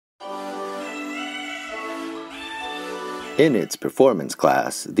In its performance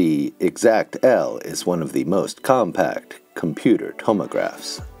class, the exaCT is one of the most compact computer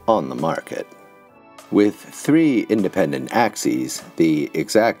tomographs on the market. With 3 independent axes, the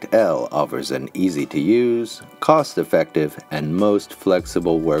exaCT offers an easy-to-use, cost-effective, and most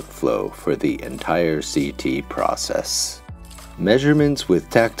flexible workflow for the entire CT process. Measurements with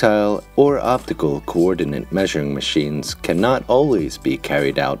tactile or optical coordinate measuring machines cannot always be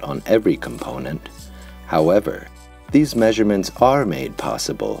carried out on every component. However, these measurements are made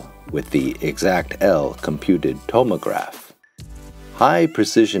possible with the exaCT computed tomograph.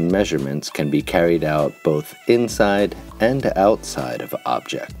 High-precision measurements can be carried out both inside and outside of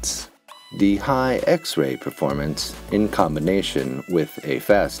objects. The high X-ray performance, in combination with a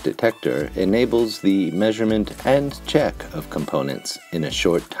fast detector, enables the measurement and check of components in a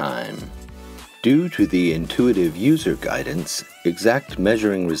short time. Due to the intuitive user guidance, exact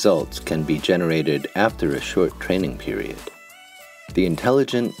measuring results can be generated after a short training period. The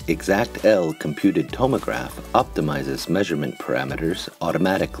intelligent exaCT computed tomograph optimizes measurement parameters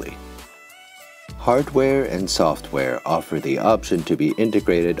automatically. Hardware and software offer the option to be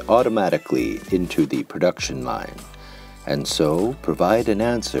integrated automatically into the production line, and so provide an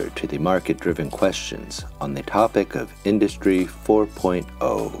answer to the market-driven questions on the topic of Industry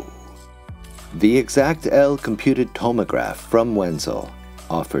 4.0. The exaCT computed tomograph from WENZEL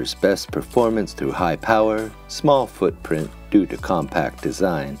offers best performance through high power, small footprint due to compact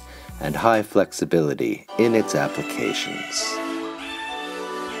design, and high flexibility in its applications.